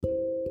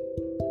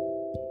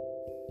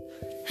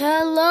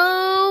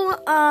Hello,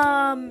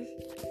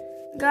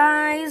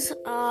 guys.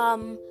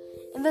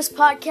 In this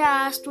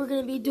podcast, we're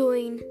gonna be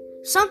doing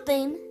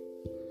something.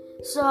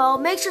 So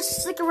make sure to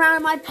stick around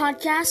in my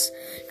podcast,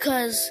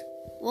 cause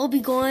we'll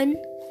be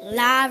going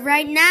live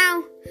right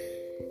now.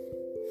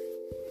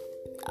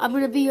 I'm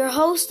gonna be your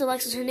host,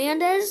 Alexis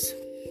Hernandez,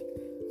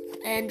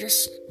 and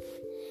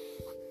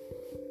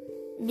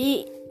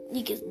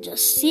you can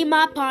just see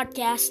my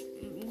podcast.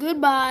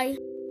 Goodbye.